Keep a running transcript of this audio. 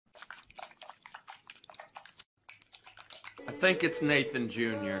I think it's Nathan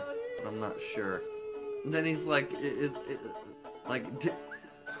Jr., but I'm not sure. And then he's like, like,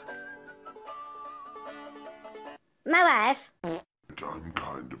 my wife. I'm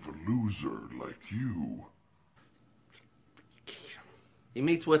kind of a loser like you. He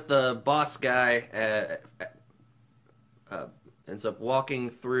meets with the boss guy, ends up walking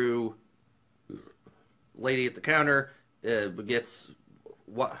through lady at the counter, gets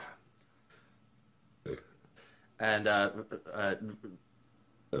what, and the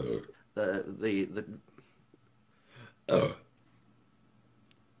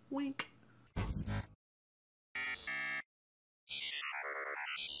wink.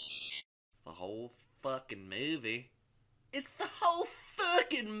 It's the whole fucking movie. It's the whole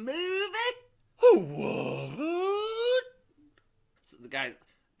fucking movie. What? So the guy,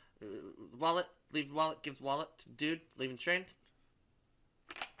 wallet, leaves wallet, gives wallet to dude leaving train.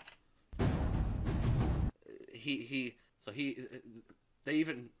 They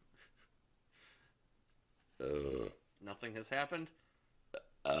even, nothing has happened.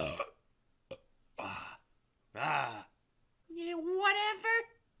 Yeah, whatever.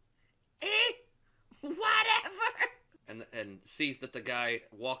 Whatever. And sees that the guy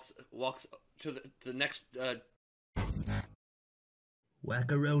walks to the next.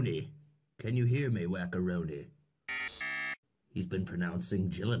 Wackaroni. Can you hear me, Wackaroni? He's been pronouncing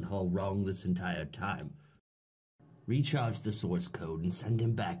Gyllenhaal wrong this entire time. Recharge the source code and send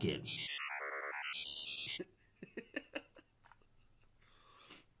him back in.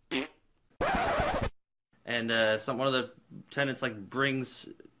 And one of the tenants like brings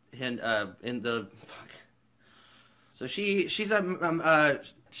him in the fuck. So she's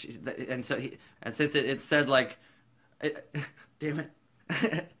and since it said like, damn it,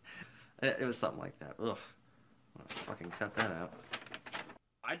 it was something like that. Ugh, I'm gonna fucking cut that out.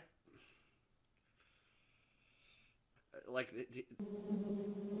 I like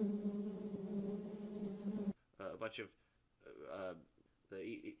a bunch of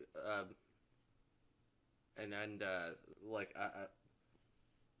like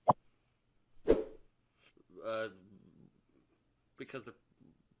because the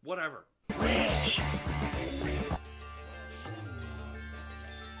whatever.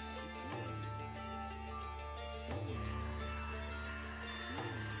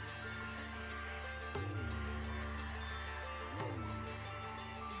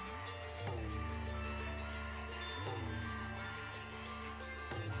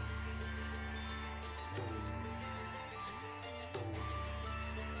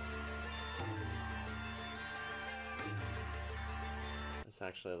 This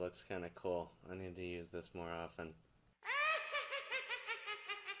actually looks kind of cool. I need to use this more often.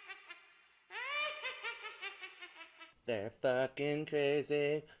 They're fucking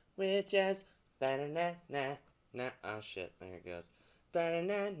crazy witches. Ba-da-na-na. Nah. Oh shit, there it goes.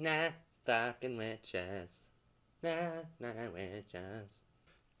 Ba-da-na-na. Fucking witches. Nah, witches.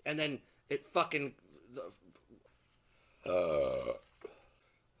 And then it fucking.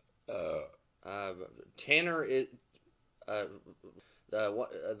 Tanner is.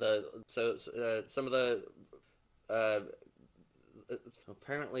 Some of the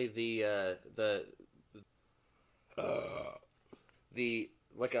apparently the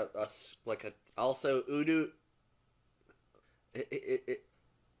like a also Udu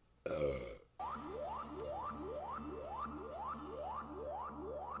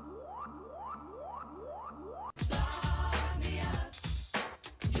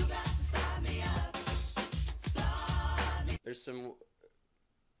there's some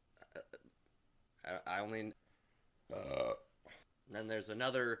I only then there's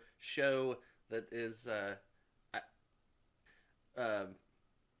another show that is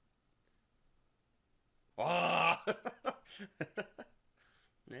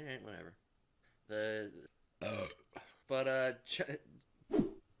whatever.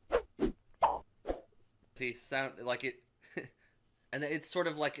 See, sound like it, and it's sort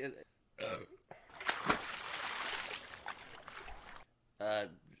of like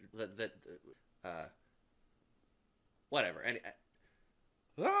whatever. And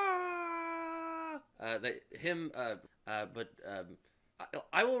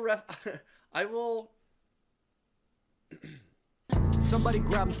I will I will. Somebody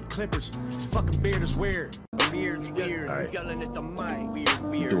grab him some clippers. His fucking beard is weird. Beard's weird. Right. Yelling at the mic.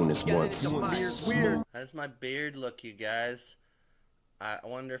 Weird. Doing this once. Beard's weird. How's my beard look, you guys? I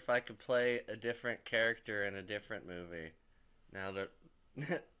wonder if I could play a different character in a different movie. Now that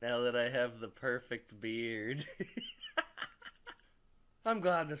I have the perfect beard. I'm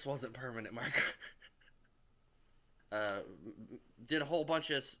glad this wasn't permanent, Mark. Did a whole bunch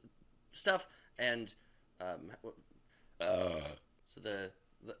of stuff, and So the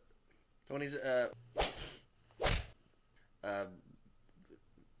Tony's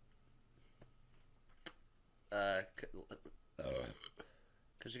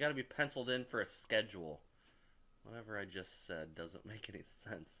because you got to be penciled in for a schedule. Whatever I just said doesn't make any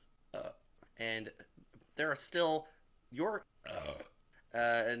sense. And there are still your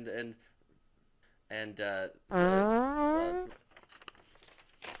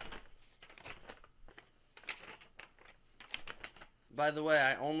by the way,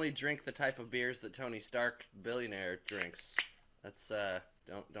 I only drink the type of beers that Tony Stark, billionaire, drinks. That's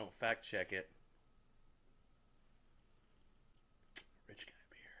don't fact check it. Rich guy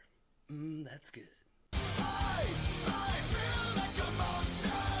beer. That's good. I feel like a monster.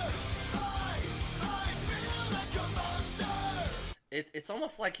 I feel like a monster. It's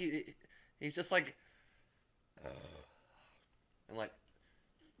almost like he's just like and like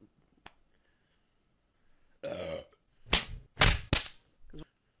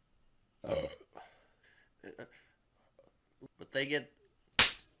but they get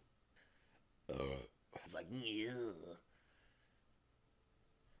it's like yeah.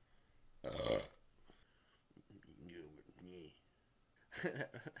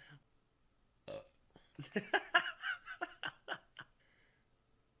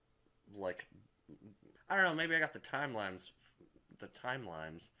 Like I don't know, maybe I got the timelines. I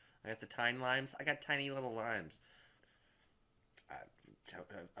got the timelines. I got tiny little limes.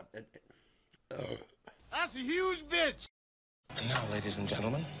 That's a huge bitch! And now, ladies and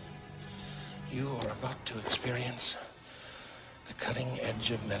gentlemen, you are about to experience the cutting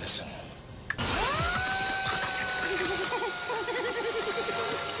edge of medicine.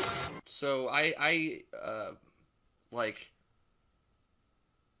 So I like,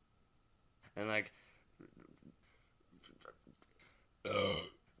 and like,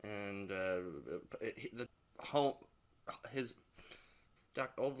 and the home, his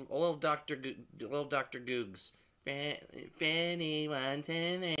old Dr. Googs. If anyone's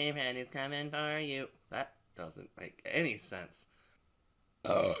in there, Fanny's coming for you. That doesn't make any sense.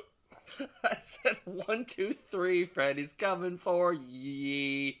 I said 1, 2, 3, Freddy's coming for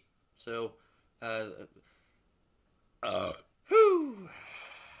ye. So, whew.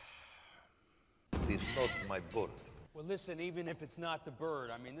 It's not my bird. Well, listen, even if it's not the bird,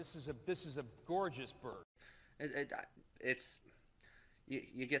 I mean, this is a gorgeous bird. It's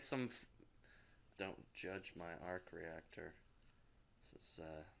you get some. Don't judge my arc reactor. This is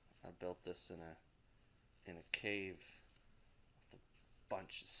I built this in a cave with a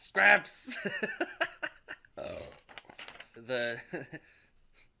bunch of scraps.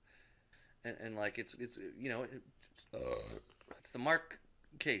 And like it's you know it's the Mark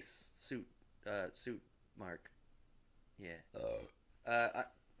case suit Mark. Yeah.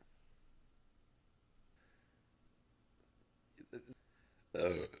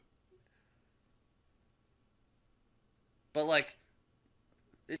 But like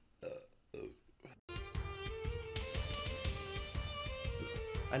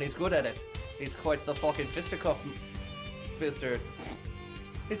and he's good at it. He's quite the fucking fisticuff fister.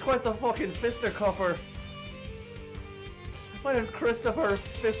 He's quite the fucking fisticuffer. My name's Christopher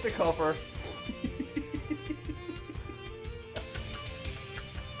Fisticuffer.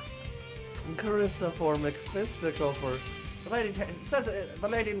 Christopher McFisticuffer. The lady says the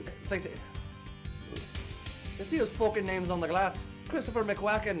lady thinks it. You see his fucking names on the glass. Christopher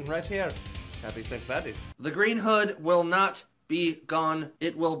McWacken right here. Happy St. Patty's. The Green Hood will not be gone.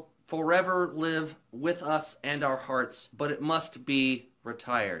 It will forever live with us and our hearts, but it must be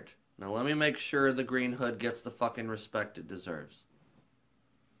retired. Now let me make sure the Green Hood gets the fucking respect it deserves.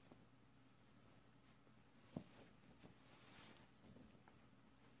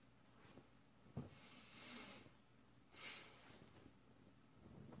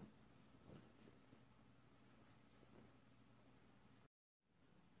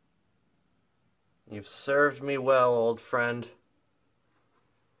 You've served me well, old friend.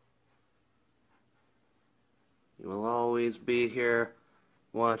 You will always be here,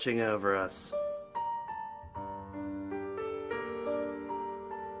 watching over us.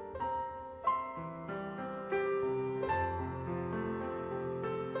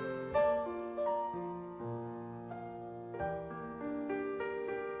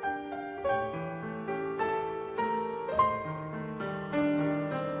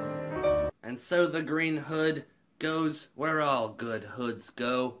 And so the Green Hood goes where all good hoods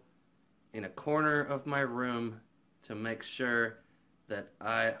go, in a corner of my room to make sure that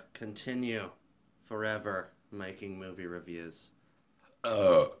I continue forever making movie reviews.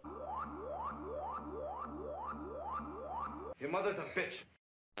 Your mother's a bitch.